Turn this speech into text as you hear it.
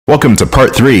Welcome to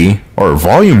part 3, or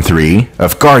volume 3,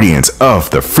 of Guardians of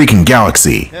the freaking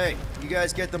Galaxy. Hey, you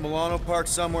guys get the Milano parked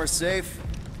somewhere safe?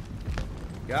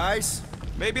 Guys?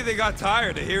 Maybe they got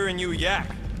tired of hearing you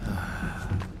yak.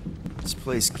 This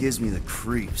place gives me the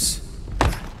creeps.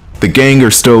 The gang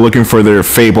are still looking for their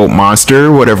fabled monster,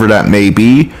 whatever that may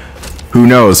be. Who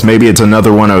knows, maybe it's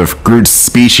another one of Groot's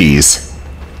species.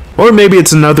 Or maybe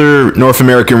it's another North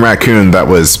American raccoon that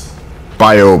was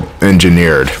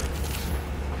bioengineered.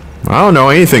 I don't know,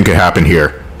 anything could happen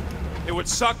here. It would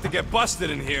suck to get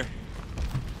busted in here.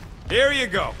 Here you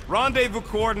go. Rendezvous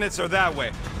coordinates are that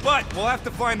way. But we'll have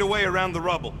to find a way around the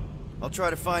rubble. I'll try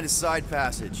to find a side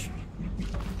passage.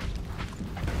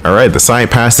 Alright, the side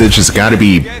passage has got to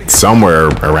be somewhere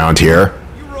around here.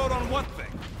 You rode on what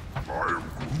thing?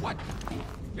 What?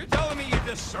 You're telling me you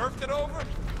just surfed it over?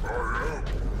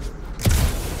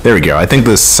 There we go, I think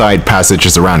this side passage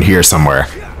is around here somewhere.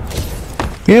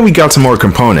 Yeah, we got some more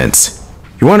components.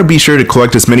 You want to be sure to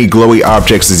collect as many glowy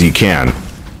objects as you can.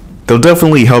 They'll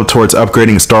definitely help towards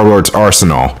upgrading Star-Lord's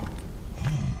arsenal.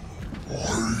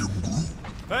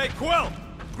 Hey, Quill!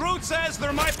 Groot says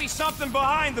there might be something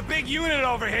behind the big unit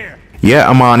over here. Yeah,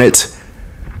 I'm on it.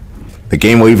 The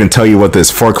game will even tell you what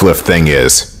this forklift thing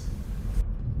is.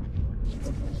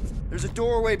 There's a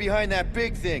doorway behind that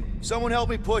big thing. Someone help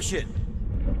me push it.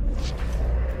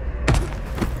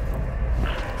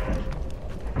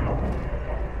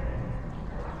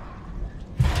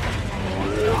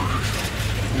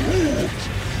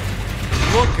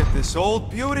 Look at this old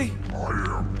beauty.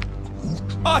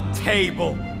 A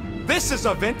table. This is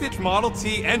a vintage Model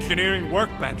T engineering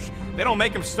workbench. They don't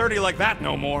make them sturdy like that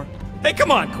no more. Hey,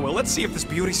 come on, Quill. Let's see if this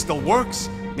beauty still works.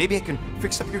 Maybe I can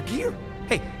fix up your gear.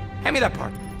 Hey, hand me that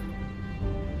part.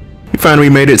 We finally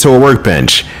made it to a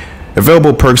workbench.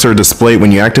 Available perks are displayed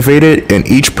when you activate it, and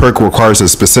each perk requires a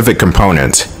specific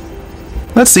component.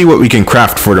 Let's see what we can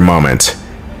craft for the moment.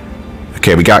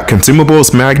 Okay, we got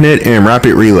consumables, magnet, and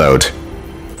rapid reload.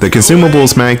 The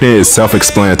consumables magnet is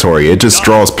self-explanatory. It just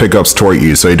draws pickups toward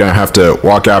you, so you don't have to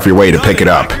walk out of your way to pick it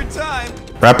up.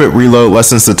 Rapid reload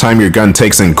lessens the time your gun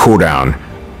takes in cooldown.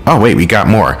 Oh wait, we got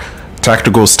more.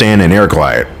 Tactical stand and air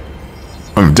glide.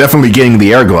 I'm definitely getting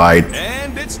the air glide.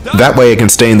 That way I can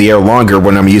stay in the air longer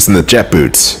when I'm using the jet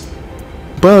boots.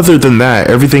 But other than that,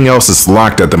 everything else is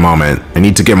locked at the moment. I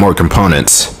need to get more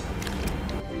components.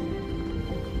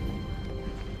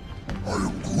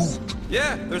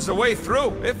 Yeah, there's a way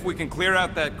through, if we can clear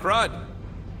out that crud.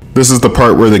 This is the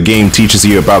part where the game teaches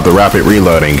you about the rapid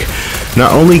reloading.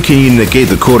 Not only can you negate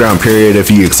the cooldown period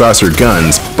if you exhaust your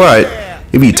guns, but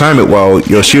if you time it well,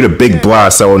 you'll shoot a big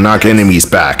blast that will knock enemies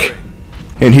back.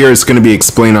 And here it's going to be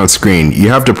explained on screen. You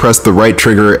have to press the right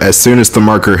trigger as soon as the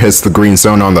marker hits the green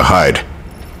zone on the HUD.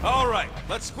 Alright,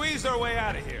 let's squeeze our way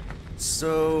out of here.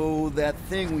 So, that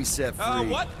thing we set free.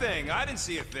 What thing? I didn't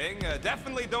see a thing.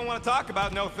 Definitely don't want to talk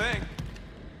about no thing.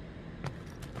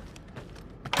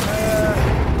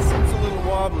 Seems a little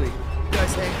wobbly. You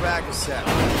guys hang back a sec.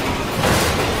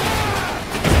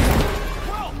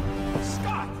 Well,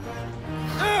 Scott!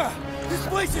 This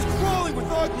place is crawling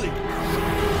with ugly!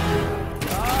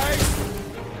 Guys!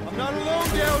 I'm not alone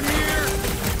down here!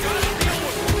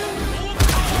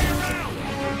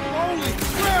 Holy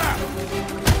crap!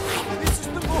 This is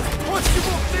the most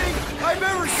punchable thing I've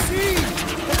ever seen!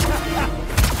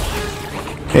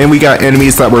 And we got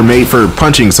enemies that were made for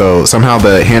punching, so somehow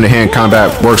the hand-to-hand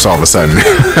combat works all of a sudden.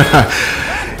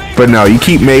 But no, you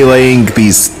keep meleeing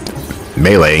these...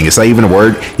 Meleeing, is that even a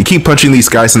word? You keep punching these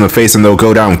guys in the face and they'll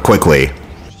go down quickly.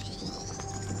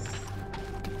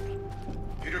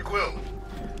 Peter Quill,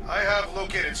 I have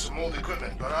located some old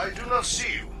equipment, but I do not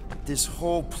see you. This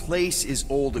whole place is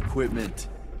old equipment.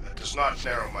 That does not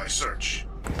narrow my search.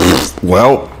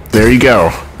 Well, there you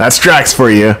go. That's Drax for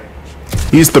you.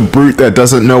 He's the brute that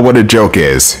doesn't know what a joke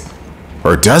is.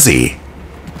 Or does he?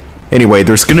 Anyway,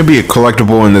 there's gonna be a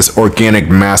collectible in this organic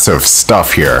mass of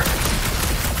stuff here.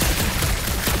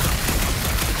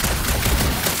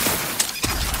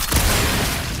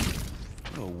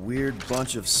 What a weird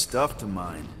bunch of stuff to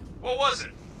mine. What was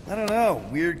it? I don't know.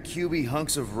 Weird cubey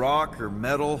hunks of rock or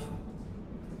metal.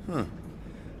 I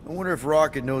wonder if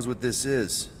Rocket knows what this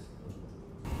is.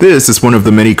 This is one of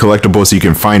the many collectibles you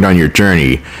can find on your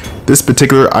journey. This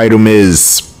particular item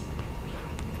is...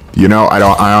 You know, I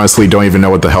honestly don't even know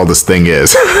what the hell this thing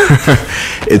is.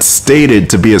 It's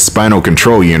stated to be a spinal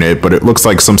control unit, but it looks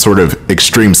like some sort of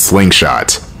extreme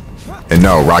slingshot. And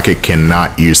no, Rocket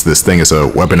cannot use this thing as a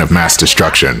weapon of mass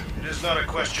destruction. It is not a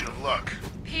question of luck.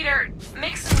 Peter,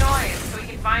 make some noise so we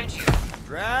can find you.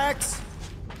 Drax?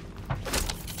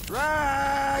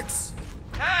 Drax!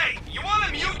 Hey, you want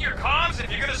to mute your comms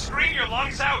if you're gonna scream your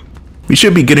lungs out? We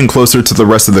should be getting closer to the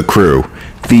rest of the crew.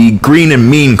 The Green and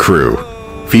Mean crew,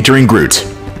 featuring Groot.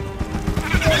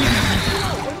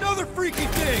 Another freaky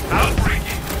thing! How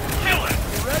freaky? Kill it!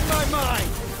 Read my mind!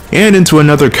 And into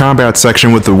another combat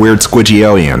section with the weird squidgy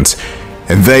aliens.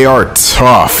 And they are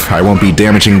tough. I won't be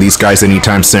damaging these guys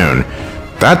anytime soon.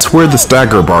 That's where the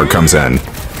stagger bar comes in.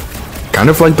 Kind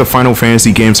of like the Final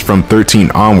Fantasy games from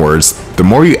 13 onwards, the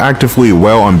more you actively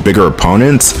wail on bigger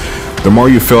opponents, the more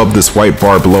you fill up this white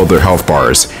bar below their health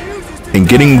bars. And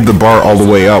getting the bar all the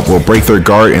way up will break their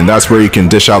guard, and that's where you can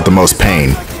dish out the most pain.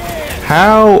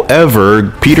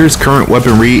 However, Peter's current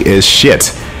weaponry is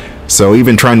shit, so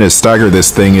even trying to stagger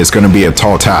this thing is going to be a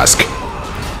tall task.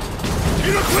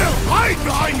 Peter Quill, hide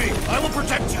behind me! I will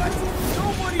protect you!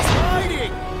 Nobody's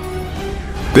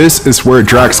hiding! This is where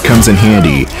Drax comes in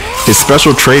handy. His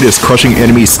special trait is crushing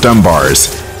enemy stun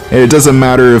bars. And it doesn't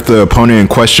matter if the opponent in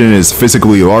question is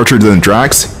physically larger than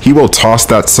Drax, he will toss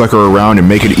that sucker around and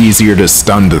make it easier to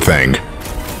stun the thing.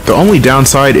 The only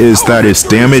downside is that its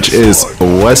damage is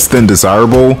less than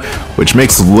desirable, which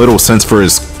makes little sense for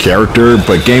his character,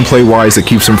 but gameplay wise it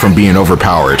keeps him from being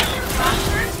overpowered.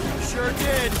 Sure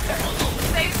did.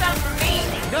 Save some for me.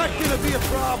 Not gonna be a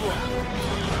problem.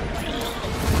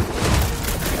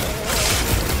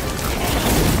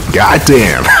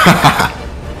 Goddamn.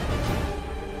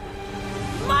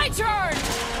 My turn!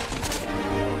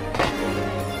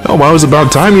 Oh, well, it was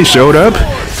about time you showed up.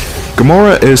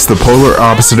 Gamora is the polar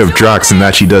opposite of Drax in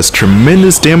that she does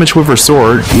tremendous damage with her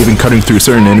sword, even cutting through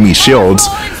certain enemy shields,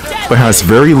 but has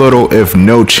very little if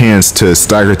no chance to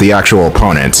stagger the actual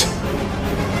opponent.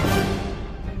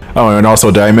 Oh, and also,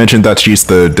 did I mention that she's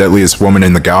the deadliest woman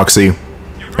in the galaxy?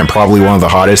 And probably one of the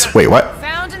hottest? Wait, what?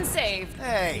 Found and saved.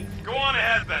 Hey, Go on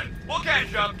ahead then. We'll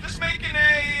catch up. Just making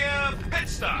a pit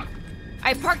stop.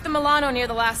 I parked the Milano near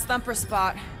the last thumper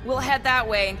spot. We'll head that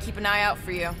way and keep an eye out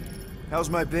for you. how's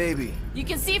my baby? You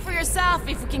can see for yourself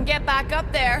if we can get back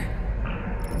up there.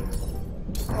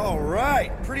 All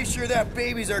right, pretty sure that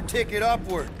baby's our ticket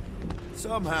upward.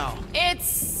 Somehow.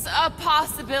 It's a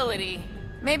possibility.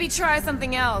 Maybe try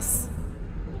something else.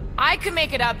 I could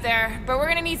make it up there, but we're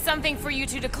gonna need something for you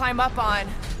two to climb up on.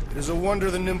 It is a wonder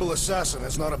the nimble assassin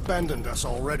has not abandoned us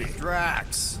already.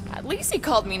 Drax. At least he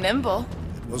called me nimble.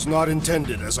 It was not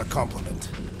intended as a compliment.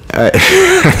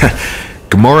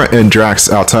 Gamora and Drax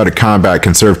outside of combat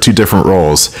can serve two different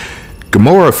roles.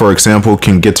 Gamora, for example,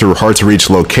 can get to hard-to-reach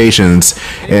locations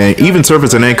and even serve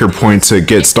as an anchor point to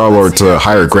get Star-Lord to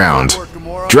higher ground.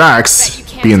 Drax,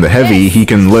 being the heavy, he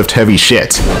can lift heavy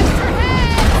shit.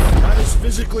 That is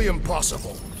physically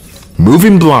impossible.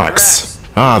 Moving blocks.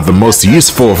 Ah, the most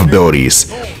useful of abilities.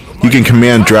 You can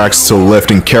command Drax to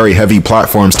lift and carry heavy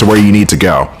platforms to where you need to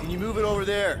go. Can you move it over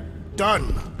there?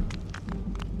 Done.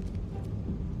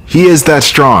 He is that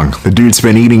strong. The dude's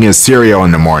been eating his cereal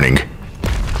in the morning.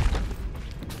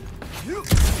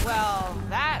 Well,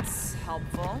 that's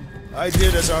helpful. I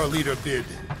did as our leader bid.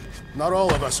 Not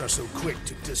all of us are so quick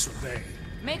to disobey.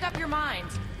 Make up your mind.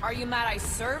 Are you mad I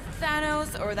served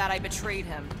Thanos or that I betrayed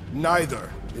him? Neither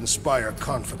inspire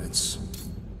confidence.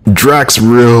 Drax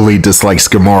really dislikes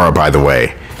Gamora, by the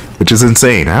way, which is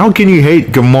insane. How can you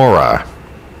hate Gamora?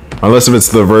 Unless if it's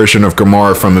the version of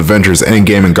Gamora from Avengers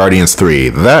Endgame and Guardians 3.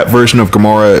 That version of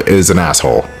Gamora is an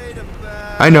asshole.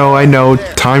 I know,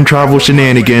 time travel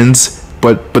shenanigans,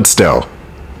 but still.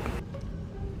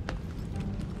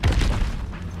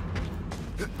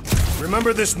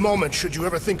 Remember this moment should you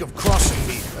ever think of crossing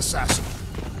me, assassin.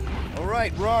 All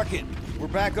right, Rocket. We're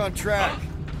back on track.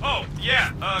 Oh,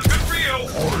 yeah, good for you.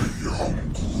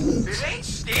 It ain't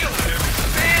stealing, it was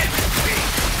fantasy.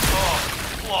 Oh,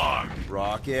 flog.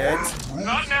 Rocket.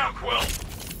 Not now, Quill.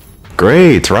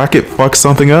 Great, Rocket fucked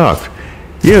something up.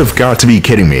 You've got to be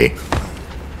kidding me.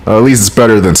 At least it's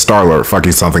better than Star-Lord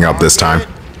fucking something up this time.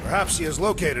 Perhaps he has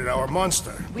located our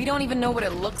monster. We don't even know what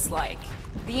it looks like.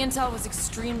 The intel was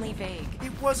extremely vague.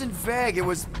 It wasn't vague, it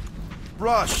was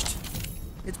rushed.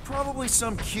 It's probably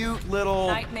some cute little...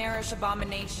 Nightmarish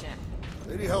abomination.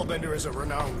 Lady Hellbender is a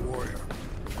renowned warrior.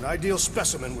 An ideal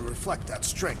specimen would reflect that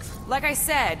strength. Like I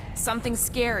said, something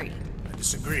scary. I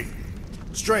disagree.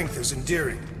 Strength is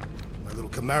endearing. My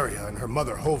little Camaria and her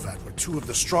mother Hovat were two of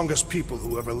the strongest people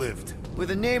who ever lived.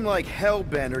 With a name like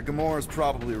Hellbender, Gamora's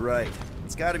probably right.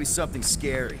 It's gotta be something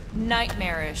scary.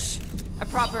 Nightmarish. A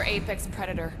proper apex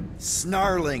predator.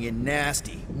 Snarling and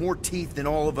nasty. More teeth than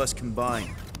all of us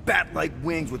combined. Bat-like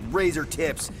wings with razor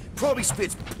tips. Probably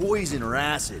spits poison or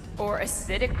acid. Or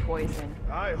acidic poison.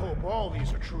 I hope all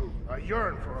these are true. I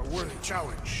yearn for a worthy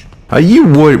challenge. You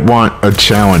would want a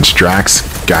challenge,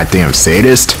 Drax. Goddamn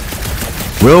sadist.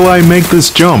 Will I make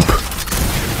this jump?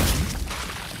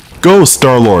 Go,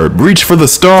 Star-Lord, reach for the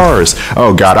stars!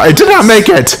 Oh god, I did not make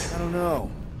it! I don't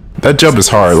know. That jump is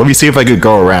hard. Let me see if I could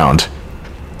go around.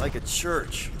 Like a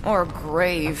church. Or a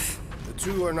grave. The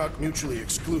two are not mutually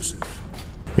exclusive.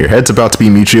 Your head's about to be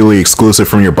mutually exclusive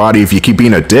from your body if you keep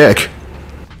being a dick.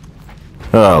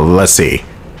 Let's see.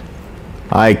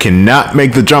 I cannot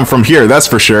make the jump from here, that's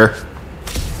for sure.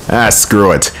 Ah,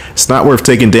 screw it. It's not worth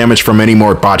taking damage from any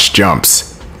more botched jumps.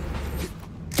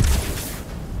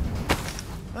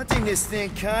 Hunting this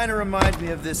thing kinda reminds me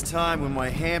of this time when my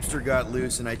hamster got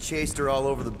loose and I chased her all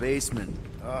over the basement.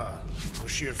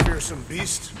 Was she a fearsome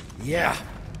beast? Yeah,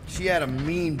 she had a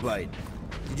mean bite.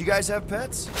 Did you guys have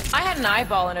pets? I had an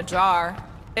eyeball in a jar.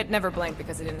 It never blinked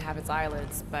because it didn't have its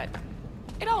eyelids, but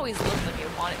it always looked like it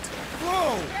wanted to.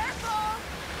 Whoa!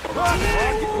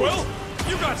 Quill,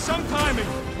 you got some timing.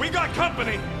 We got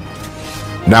company.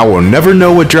 Now we'll never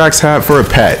know what Drax had for a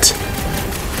pet.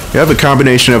 You have a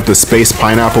combination of the space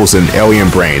pineapples and alien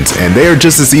brains, and they are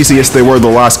just as easy as they were the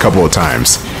last couple of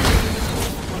times.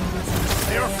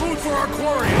 They are food for our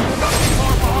quarry and will not be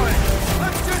far behind.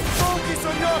 Let's just focus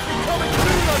on not becoming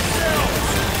food ourselves!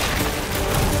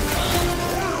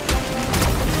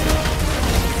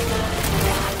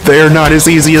 They are not as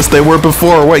easy as they were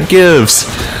before, what gives?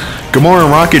 Gamora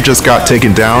and Rocket just got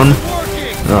taken down.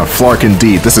 Flark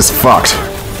indeed, this is fucked.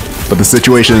 But the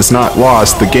situation is not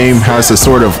lost. The game has a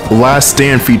sort of last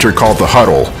stand feature called the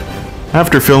huddle.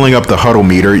 After filling up the huddle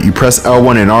meter, you press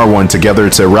L1 and R1 together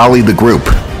to rally the group.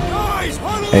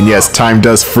 And yes, time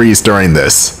does freeze during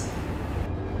this.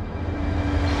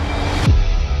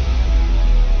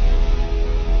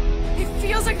 It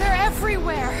feels like they're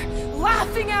everywhere,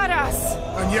 laughing at us.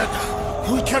 And yet,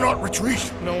 we cannot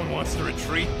retreat. No one wants to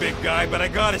retreat, big guy, but I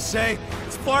gotta say,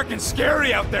 it's fucking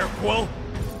scary out there, Quill.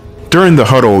 During the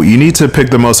huddle, you need to pick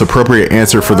the most appropriate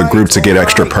answer for the group to get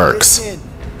extra perks. Listen,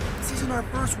 this isn't our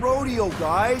first rodeo,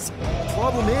 guys. The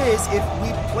problem is, if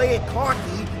we play it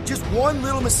cocky, just one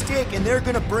little mistake and they're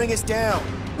gonna bring us down.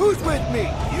 Who's with me?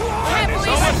 You are! Can't believe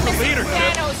so much I'm for missing leadership.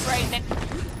 Thanos right now.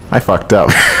 I fucked up.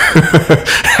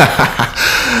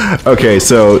 Okay,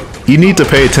 so you need to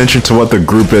pay attention to what the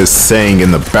group is saying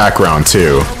in the background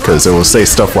too, because it will say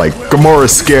stuff like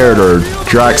Gamora's scared or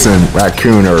Drax and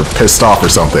Raccoon are pissed off or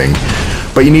something.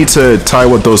 But you need to tie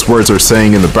what those words are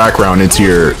saying in the background into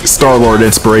your Star-Lord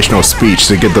inspirational speech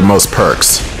to get the most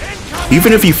perks.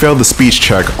 Even if you fail the speech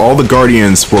check, all the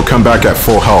Guardians will come back at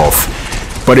full health.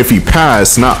 But if you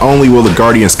pass, not only will the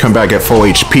Guardians come back at full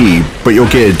HP, but you'll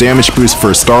get a damage boost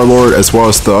for Star-Lord as well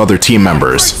as the other team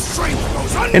members.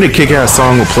 And a kick-ass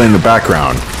song will play in the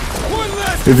background.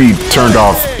 If you turned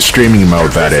off streaming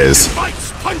mode, that is.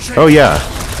 Oh yeah.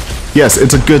 Yes,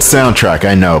 it's a good soundtrack,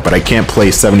 I know, but I can't play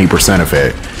 70% of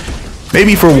it.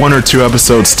 Maybe for 1 or 2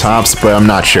 episodes tops, but I'm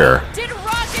not sure. Did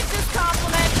Rocket just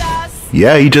compliment us?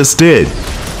 Yeah, he just did.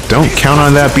 Don't count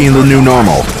on that being the new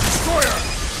normal.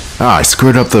 Ah, I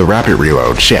screwed up the rapid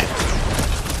reload. Shit.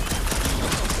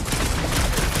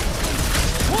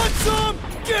 Want some?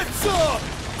 Get some!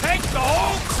 Take the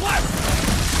whole clip!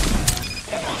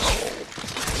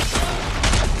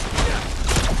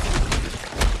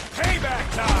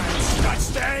 Payback time, scotch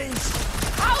stains!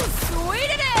 How sweet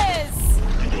it is!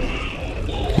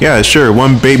 Yeah, sure.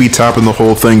 One baby top and the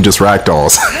whole thing just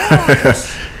ragdolls.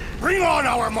 Bring on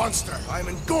our monster. I'm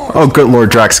engorged. Oh, good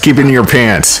Lord, Drax, keep it in your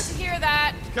pants. Hear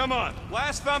that? Come on,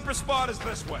 last thumper spot is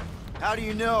this way. How do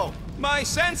you know? My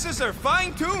senses are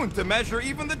fine-tuned to measure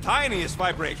even the tiniest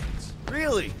vibrations.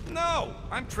 Really? No,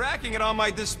 I'm tracking it on my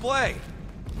display.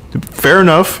 Fair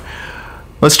enough.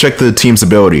 Let's check the team's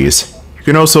abilities. You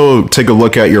can also take a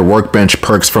look at your workbench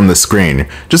perks from the screen,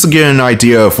 just to get an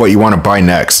idea of what you want to buy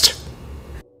next.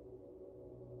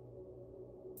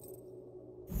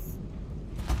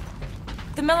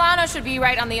 The Milano should be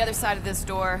right on the other side of this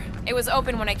door. It was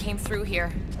open when I came through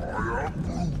here.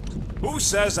 Who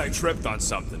says I tripped on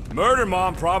something? Murder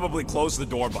Mom probably closed the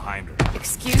door behind her.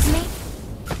 Excuse me?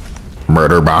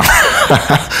 Murder Bomb.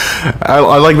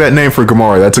 I like that name for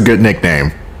Gamora. That's a good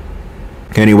nickname.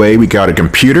 Anyway, we got a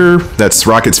computer. That's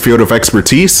Rocket's field of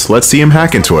expertise. Let's see him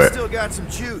hack into it. Still got some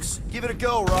juice. Give it a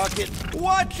go, Rocket.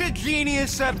 Watch a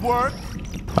genius at work.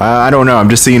 I don't know. I'm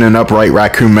just seeing an upright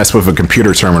raccoon mess with a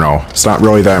computer terminal. It's not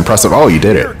really that impressive. Oh, you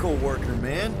did it. Miracle worker,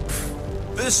 man.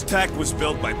 This tech was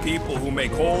built by people who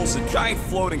make holes in giant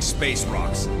floating space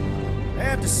rocks. I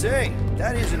have to say,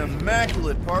 that is an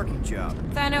immaculate parking job.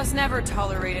 Thanos never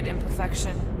tolerated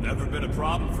imperfection. Never been a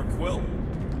problem for Quill.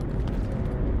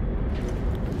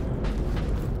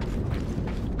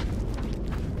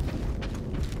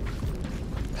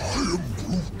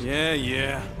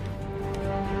 Yeah.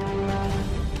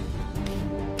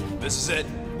 This is it.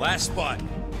 Last spot.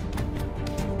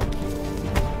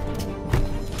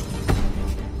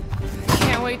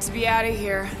 Can't wait to be out of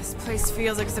here. This place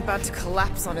feels like it's about to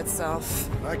collapse on itself.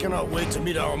 I cannot wait to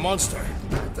meet our monster.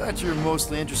 I thought you were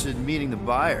mostly interested in meeting the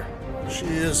buyer. She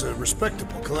is a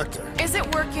respectable collector. Is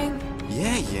it working?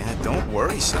 Yeah, don't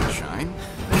worry, Sunshine.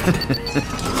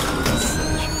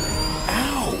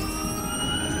 Ow!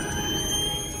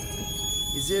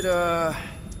 Is it,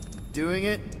 doing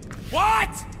it? What?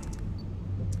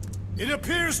 It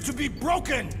appears to be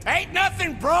broken! Ain't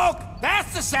nothing broke!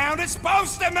 That's the sound it's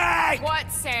supposed to make! What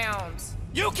sound?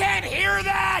 You can't hear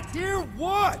that! Hear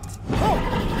what?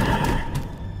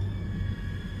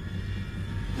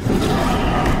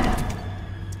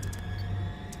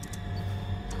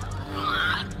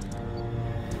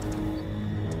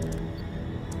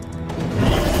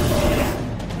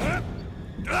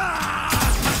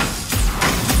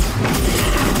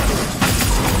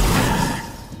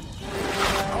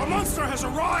 Our monster has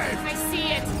arrived! I see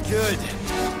it. Good.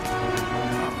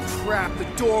 Oh, crap, the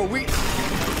door,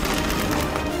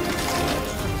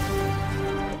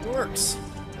 It works.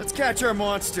 Let's catch our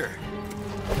monster.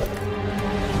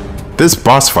 This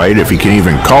boss fight, if you can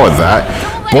even call it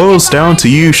that, boils down to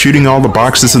you shooting all the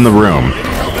boxes in the room.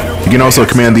 You can also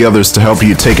command the others to help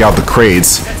you take out the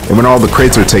crates, and when all the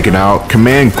crates are taken out,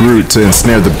 command Groot to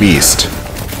ensnare the beast.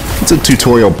 It's a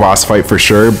tutorial boss fight for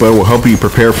sure, but it will help you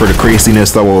prepare for the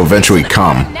craziness that will eventually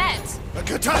come. Net. A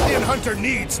Katathian hunter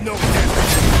needs no net.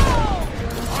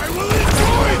 I will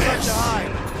enjoy this!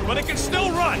 But it can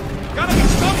still run! Gotta be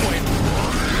some way!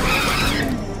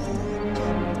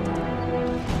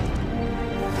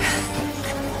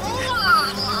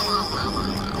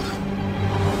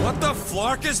 What the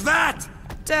flark is that?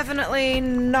 Definitely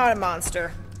not a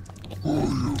monster.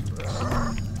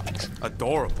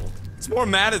 Adorable. It's more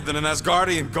matted than an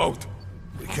Asgardian goat.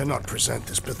 We cannot present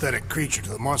this pathetic creature to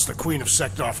the monster queen of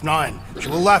Sector 9. She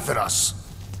will laugh at us.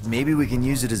 Maybe we can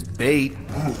use it as bait.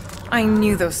 I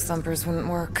knew those thumpers wouldn't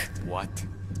work. What?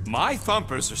 My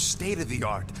thumpers are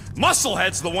state-of-the-art.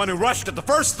 Musclehead's the one who rushed at the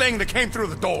first thing that came through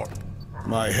the door.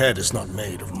 My head is not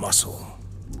made of muscle.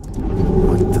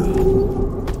 What the?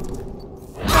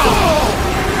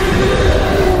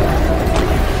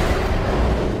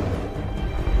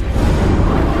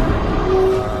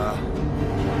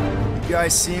 You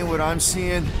guys seeing what I'm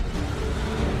seeing?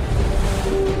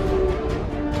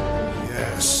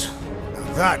 Yes.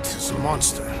 Now that is a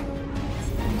monster.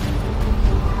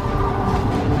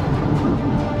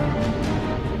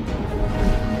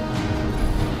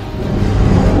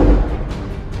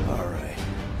 Alright.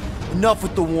 Enough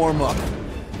with the warm-up.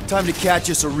 Time to catch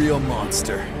us a real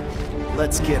monster.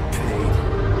 Let's get paid.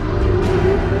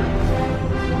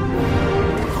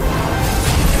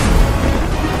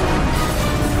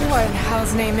 What in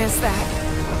hell's name is that?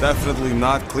 Definitely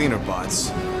not cleaner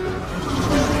bots.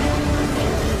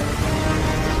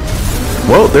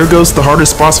 Well, there goes the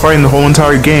hardest boss fight in the whole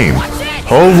entire game.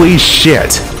 Holy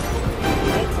shit. The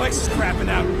whole place is crapping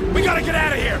out. We gotta get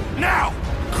out of here, now!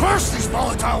 Curse these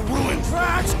volatile ruins!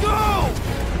 Let's go!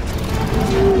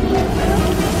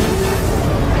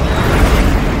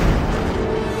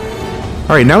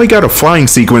 Alright, now we got a flying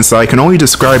sequence that I can only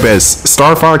describe as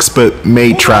Star Fox but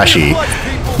made trashy.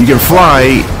 You can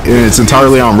fly, and it's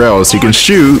entirely on rails. You can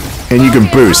shoot, and you can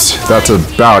boost. That's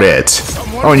about it.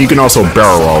 Oh, and you can also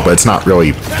barrel roll, but it's not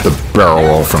really the barrel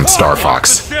roll from Star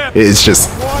Fox. It's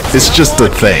just a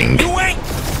thing. You ain't!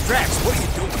 Drax, what are you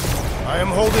doing? I am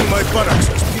holding my buttocks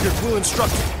as Peter Quill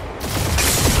instructed.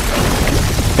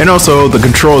 And also, the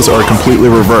controls are completely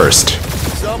reversed.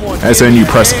 As in, you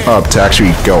press up to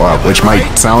actually go up, which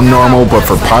might sound normal, but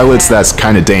for pilots, that's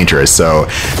kind of dangerous, so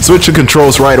switch the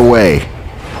controls right away.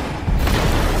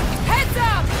 Heads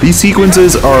up! These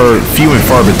sequences are few and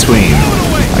far between.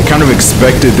 I kind of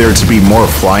expected there to be more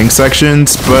flying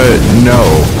sections, but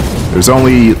no. There's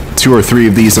only 2 or 3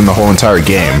 of these in the whole entire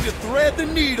game. To thread the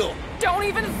needle. Don't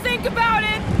even think about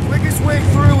it! Quickest way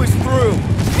through is through.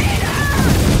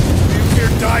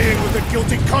 You're dying with a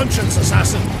guilty conscience,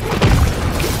 assassin.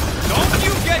 Don't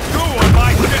you get goo on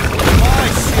my ship! My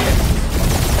ship!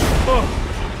 Oh,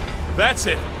 that's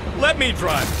it. Let me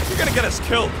drive. You're gonna get us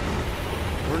killed.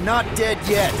 We're not dead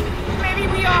yet. Maybe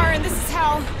we are, and this is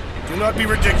hell. Do not be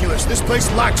ridiculous. This place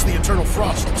lacks the eternal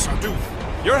frost of Sarduth.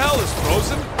 Your hell is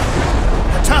frozen?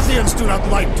 Tathians do not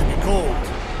like to be cold.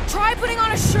 Try putting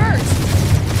on a shirt.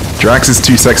 Drax is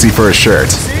too sexy for a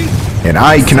shirt, and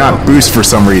I cannot boost for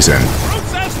some reason. Groot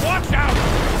says watch out!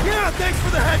 Yeah, thanks for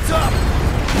the heads up.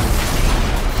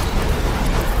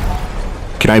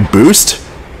 Can I boost?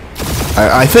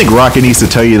 I think Rocket needs to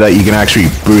tell you that you can actually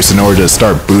boost in order to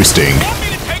start boosting.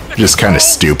 Just kind of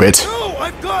stupid. No,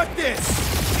 I've got this!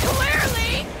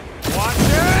 Clearly! Watch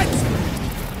it!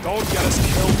 Don't get us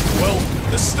killed, Will.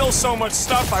 There's still so much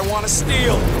stuff I want to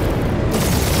steal.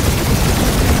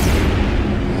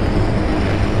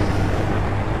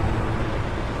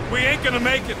 We ain't gonna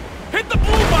make it. Hit the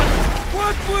blue button!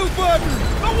 What blue button?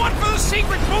 The one for the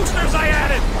secret boosters I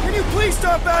added! Can you please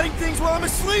stop adding things while I'm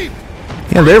asleep?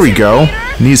 Yeah, there we go.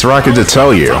 Needs Rocket to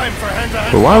tell you. Time for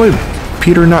hand-to-hand. But why would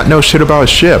Peter not know shit about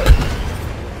his ship?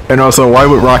 And also, why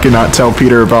would Rocket not tell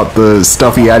Peter about the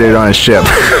stuff he added on his ship?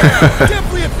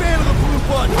 Definitely a fan of the blue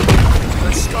button.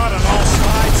 There's Scott on all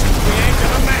sides. We ain't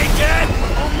gonna make it!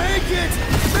 I'll make it!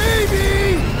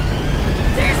 Maybe!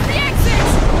 There's the exit!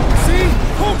 See?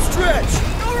 Home stretch!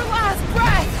 Our last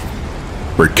breath!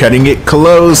 We're cutting it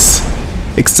close.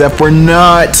 Except we're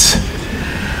not.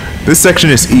 This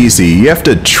section is easy. You have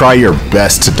to try your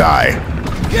best to die.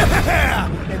 Yeah!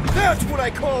 And that's what I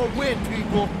call a win,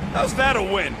 people. How's that a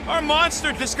win? Our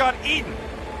monster just got eaten.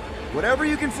 Whatever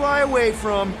you can fly away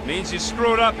from. Means you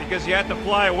screwed up because you had to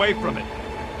fly away from it.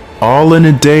 All in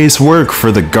a day's work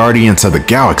for the Guardians of the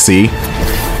Galaxy.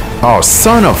 Oh,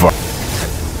 son of a...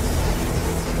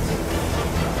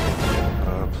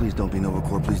 Please don't be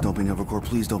Novacore, please don't be Novacore,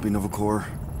 please don't be Novacore.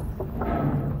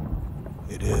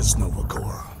 It is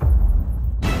Novacore.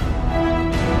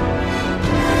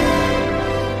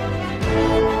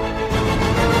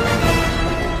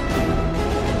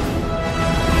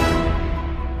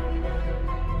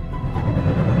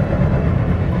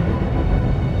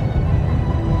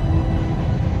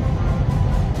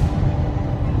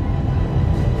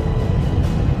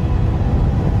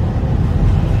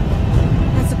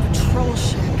 That's a patrol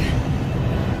ship.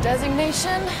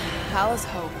 Designation, Hal's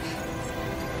Hope.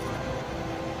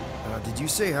 Did you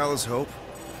say Hal's Hope?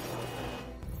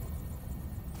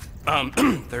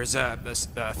 There's this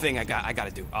thing I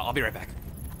gotta do. I'll be right back.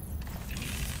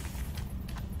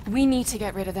 We need to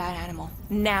get rid of that animal.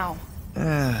 Now.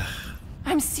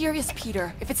 I'm serious,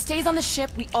 Peter. If it stays on the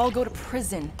ship, we all go to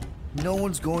prison. No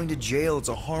one's going to jail. It's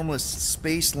a harmless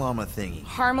space llama thingy.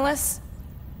 Harmless?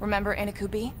 Remember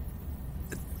Inakubi?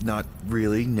 Not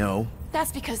really, no.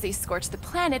 That's because they scorched the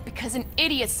planet because an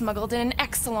idiot smuggled in an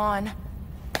Exelon.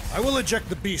 I will eject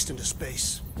the beast into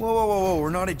space. Whoa, whoa, whoa, whoa. We're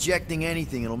not ejecting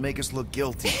anything. It'll make us look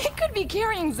guilty. It could be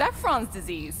carrying Zephron's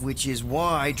disease. Which is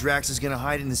why Drax is gonna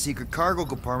hide in the secret cargo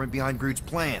compartment behind Groot's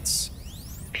plants.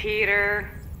 Peter,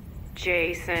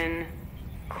 Jason,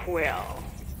 Quill.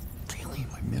 Really?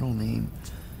 My middle name?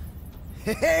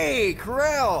 Hey,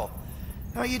 Corell!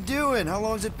 How you doing? How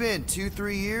long's it been?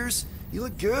 2-3 years? You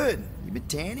look good. You been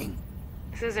tanning?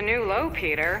 This is a new low,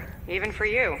 Peter. Even for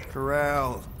you.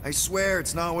 Corell, I swear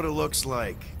it's not what it looks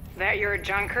like. That you're a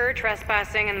junker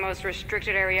trespassing in the most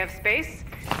restricted area of space?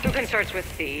 Who consorts with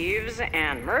thieves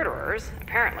and murderers,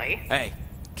 apparently. Hey,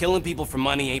 killing people for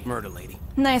money ain't murder, lady.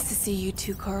 Nice to see you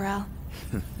too, Corel.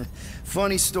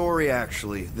 Funny story,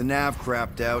 actually. The nav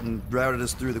crapped out and routed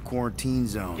us through the quarantine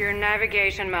zone. Your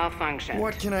navigation malfunctioned.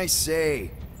 What can I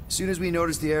say? As soon as we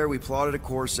noticed the error, we plotted a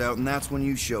course out, and that's when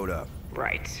you showed up.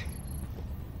 Right.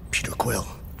 Peter Quill.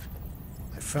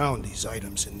 I found these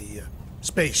items in the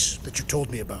space that you told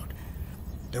me about.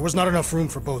 There was not enough room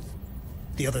for both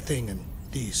the other thing and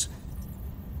these.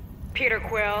 Peter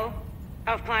Quill,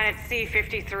 of planet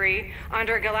C-53,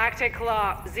 under Galactic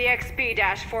Law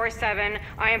ZXB-47,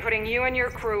 I am putting you and your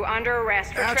crew under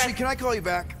arrest for Actually, can I call you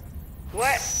back?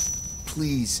 What?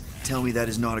 Please tell me that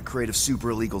is not a crate of super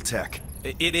illegal tech.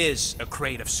 It is a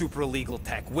crate of super illegal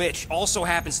tech, which also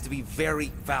happens to be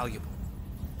very valuable.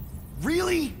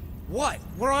 Really? What?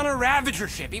 We're on a Ravager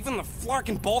ship. Even the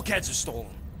Flarkin bulkheads are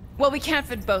stolen. Well, we can't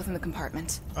fit both in the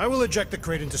compartment. I will eject the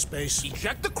crate into space.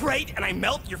 Eject the crate and I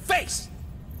melt your face!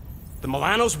 The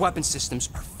Milano's weapon systems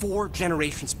are 4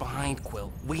 generations behind,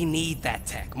 Quill. We need that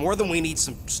tech, more than we need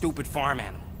some stupid farm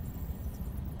animal.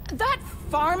 That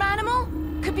farm animal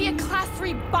could be a Class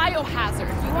 3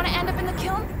 biohazard. You want to end up in the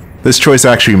kiln? This choice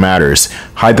actually matters.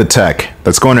 Hide the tech.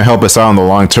 That's going to help us out in the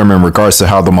long term in regards to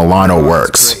how the Milano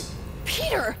works.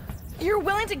 Peter, you're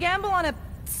willing to gamble on a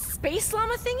space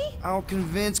llama thingy? I'll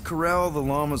convince Corell the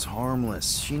llama's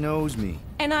harmless. She knows me.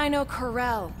 And I know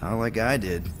Corel. Not like I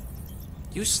did.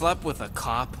 You slept with a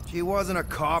cop? She wasn't a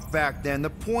cop back then. The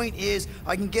point is,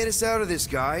 I can get us out of this,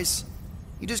 guys.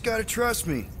 You just gotta trust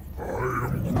me.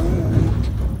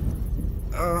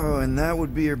 Oh, and that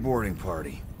would be your boarding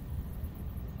party.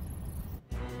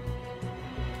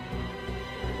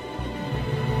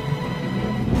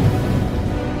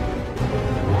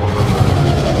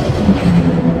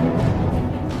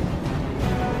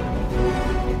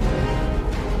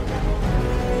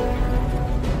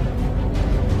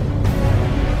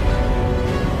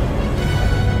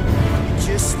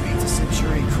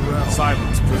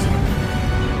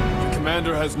 prisoner. The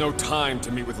commander has no time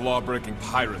to meet with law-breaking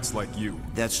pirates like you.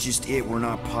 That's just it. We're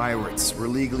not pirates. We're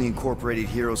legally incorporated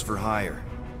heroes for hire.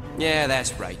 Yeah,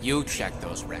 that's right. You check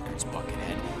those records,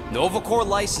 Buckethead. Novacore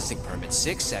licensing permit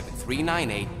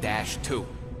 67398-2.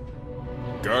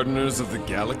 Gardeners of the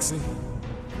Galaxy?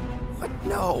 What?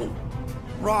 No.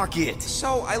 Rocket.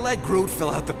 So I let Groot fill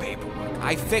out the paperwork.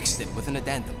 I fixed it with an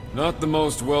addendum. Not the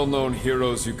most well-known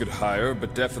heroes you could hire,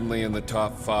 but definitely in the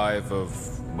top 5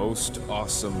 of most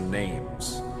awesome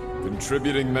names.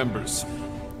 Contributing members.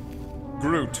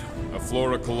 Groot, a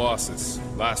Flora Colossus,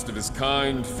 last of his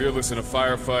kind, fearless in a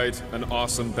firefight, an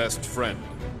awesome best friend.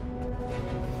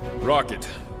 Rocket,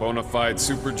 bona fide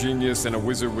super genius and a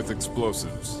wizard with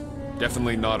explosives.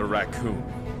 Definitely not a raccoon.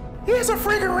 He's a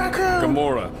freaking raccoon!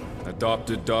 Gamora,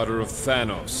 adopted daughter of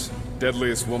Thanos,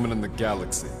 deadliest woman in the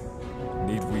galaxy.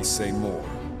 Need we say more?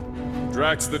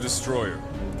 Drax the Destroyer,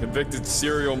 convicted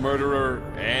serial murderer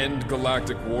and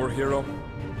galactic war hero,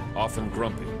 often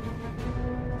grumpy.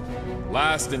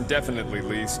 Last and definitely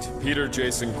least, Peter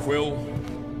Jason Quill.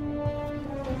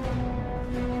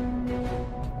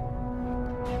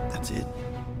 That's it?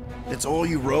 That's all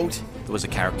you wrote? There was a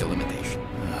character limitation.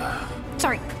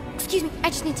 Sorry, excuse me, I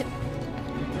just need to...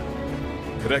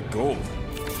 Cadet Gold,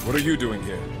 what are you doing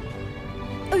here?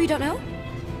 Oh, you don't know?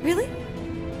 Really?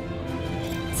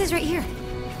 It says right here.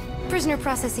 Prisoner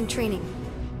processing training.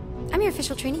 I'm your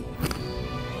official trainee.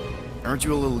 Aren't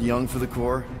you a little young for the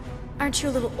Corps? Aren't you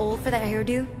a little old for that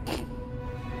hairdo?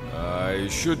 I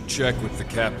should check with the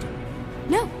captain.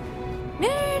 No.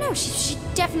 No. She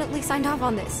definitely signed off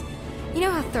on this. You know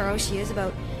how thorough she is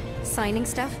about signing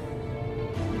stuff?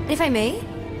 And if I may,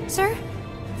 sir,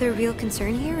 the real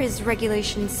concern here is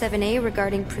Regulation 7A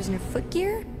regarding prisoner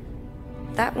footgear.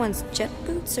 That one's jet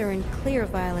boots are in clear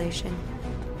violation.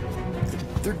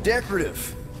 They're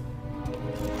decorative.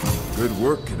 Good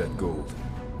work, Cadet Gold.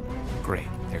 Great,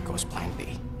 there goes Plan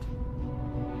B.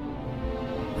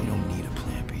 We don't need a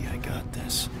plan B, I got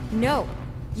this. No,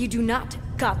 you do not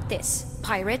got this,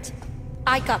 pirate.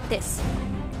 I got this.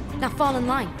 Now fall in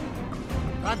line.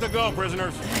 Time to go,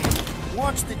 prisoners.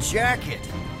 Watch the jacket.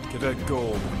 Cadet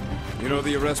Gold, you know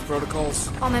the arrest protocols?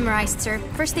 All memorized, sir.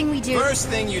 First thing we do... First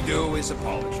thing you do is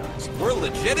apologize. We're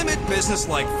legitimate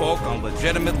business-like folk on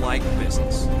legitimate-like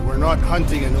business. We're not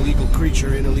hunting an illegal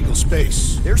creature in illegal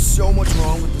space. There's so much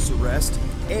wrong with this arrest.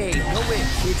 A, no way a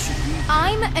kid should be here.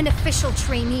 I'm an official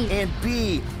trainee. And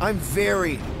B, I'm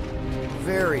very,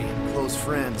 very close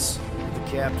friends with the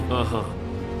captain. Uh-huh.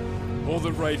 Hold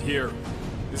it right here.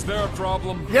 Is there a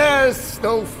problem? Yes!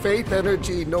 No faith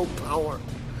energy, no power.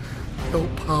 No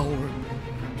power,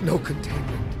 no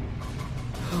containment.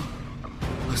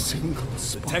 A single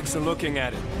spark. Techs are looking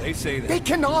at it. They say that. They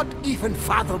cannot even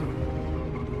fathom.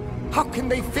 How can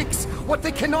they fix what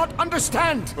they cannot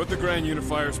understand? Put the Grand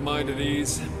Unifier's mind at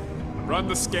ease. Run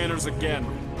the scanners again.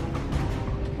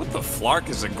 What the flark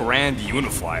is a Grand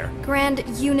Unifier? Grand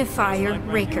Unifier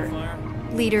Raker.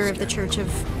 Leader of the Church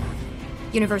of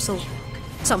Universal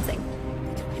something.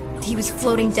 He was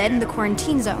floating dead in the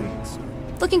quarantine zone.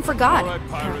 Looking for God. All right,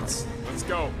 pirates. Let's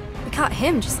go. We caught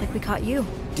him just like we caught you.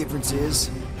 Difference is,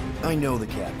 I know the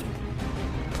captain.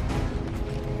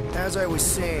 As I was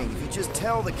saying, if you just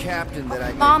tell the captain that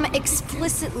I... Mom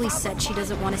explicitly said she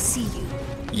doesn't want to see you.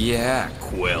 Yeah,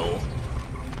 Quill.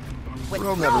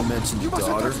 Quill never mentioned your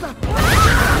daughter.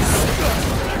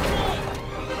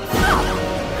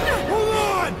 Hold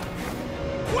on!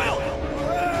 Quill!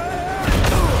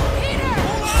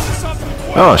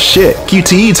 Oh shit,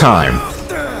 QTE time!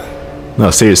 No,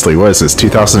 seriously, what is this,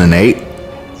 2008?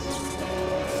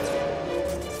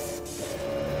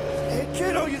 Hey,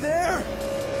 kiddo, you there?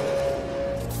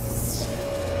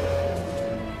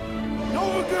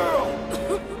 Nova girl!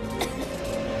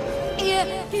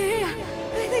 Yeah,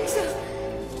 I think so.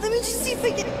 Let me just see if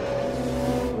I can...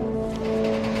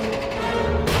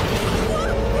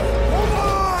 Hold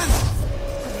on!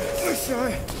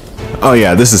 Sorry. Oh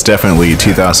yeah, this is definitely a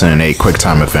 2008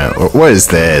 QuickTime event. What is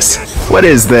this? What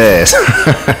is this?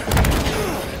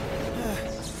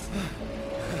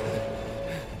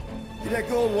 That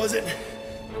gold, was it?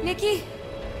 Nikki?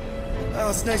 Oh,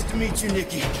 it's nice to meet you,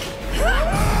 Nikki.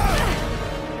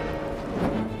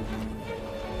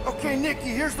 Okay, Nikki,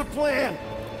 here's the plan.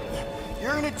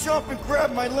 You're gonna jump and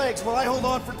grab my legs while I hold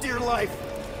on for dear life.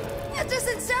 That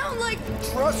doesn't sound like...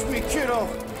 Trust me, kiddo.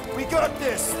 We got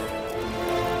this.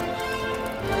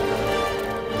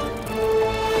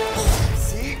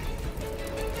 See?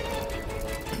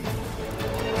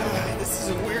 This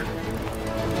isn't weird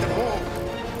at all.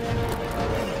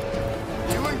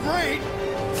 Doing great.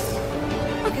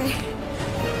 Okay.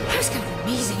 That was kind of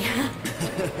amazing, huh?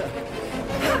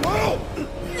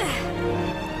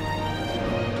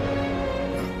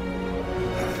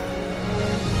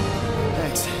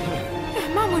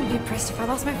 Christ, if I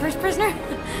lost my first prisoner.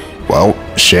 Well,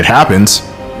 shit happens.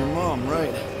 Your mom,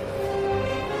 right?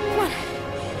 Come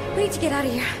on. We need to get out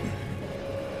of here.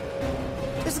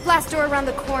 There's a glass door around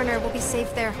the corner. We'll be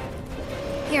safe there.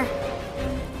 Here.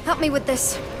 Help me with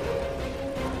this.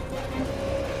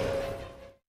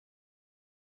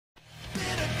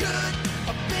 Been a good